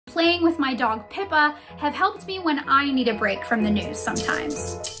playing with my dog Pippa have helped me when I need a break from the news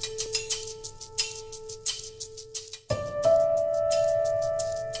sometimes.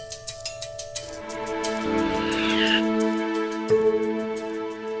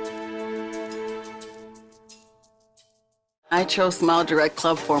 I chose Smile Direct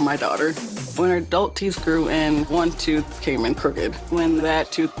Club for my daughter. When her adult teeth grew in, one tooth came in crooked. When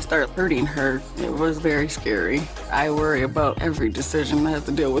that tooth started hurting her, it was very scary. I worry about every decision that has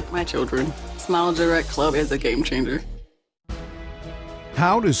to deal with my children. Smile Direct Club is a game changer.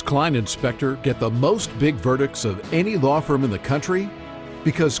 How does Klein Inspector get the most big verdicts of any law firm in the country?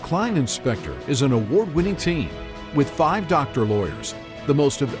 Because Klein Inspector is an award-winning team with 5 doctor lawyers, the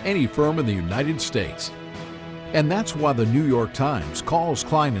most of any firm in the United States. And that's why the New York Times calls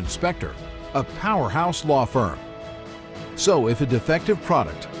Klein Inspector a powerhouse law firm. So if a defective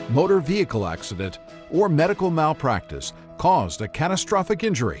product, motor vehicle accident, or medical malpractice caused a catastrophic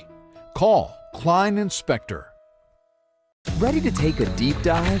injury, call Klein Inspector. Ready to take a deep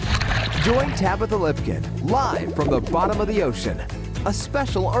dive? Join Tabitha Lipkin live from the bottom of the ocean, a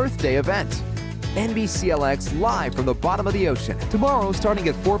special Earth Day event. NBCLX live from the bottom of the ocean, tomorrow starting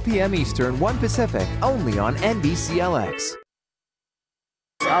at 4 p.m. Eastern, 1 Pacific, only on NBCLX.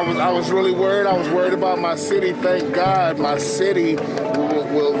 I was really worried. I was worried about my city. Thank God my city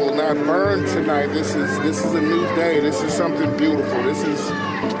will not burn tonight. This is a new day. This is something beautiful. This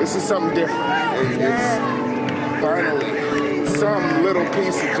is something different. It's finally some little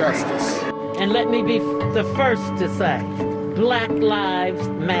piece of justice. And let me be the first to say, Black Lives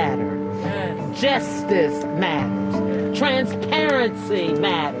Matter. Justice matters. Transparency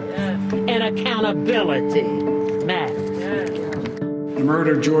matters. And accountability matters. The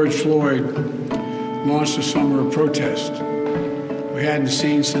murder of George Floyd launched a summer of protest we hadn't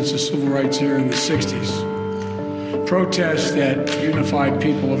seen since the civil rights era in the 60s. Protests that unified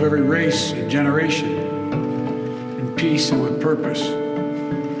people of every race and generation in peace and with purpose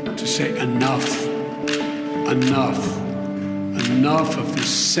to say enough, enough. Enough of these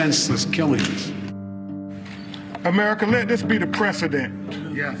senseless killings. America, let this be the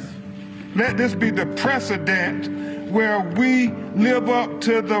precedent. Yes. Let this be the precedent where we live up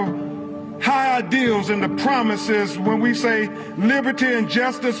to the high ideals and the promises when we say liberty and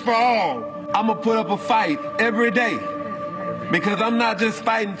justice for all. I'm gonna put up a fight every day because I'm not just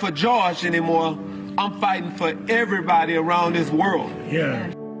fighting for George anymore. I'm fighting for everybody around this world.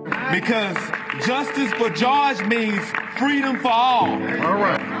 Yeah. Because justice for George means freedom for all. All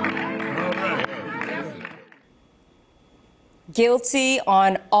right. Guilty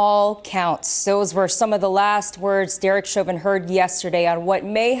on all counts. Those were some of the last words Derek Chauvin heard yesterday on what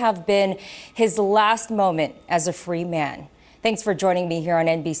may have been his last moment as a free man. Thanks for joining me here on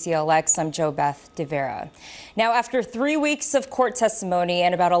NBCLX. I'm JoBeth DeVera. Now, after 3 weeks of court testimony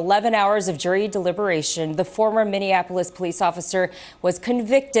and about 11 hours of jury deliberation, the former Minneapolis police officer was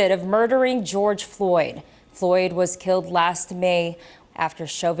convicted of murdering George Floyd. Floyd was killed last May after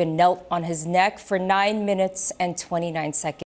Chauvin knelt on his neck for 9 minutes and 29 seconds.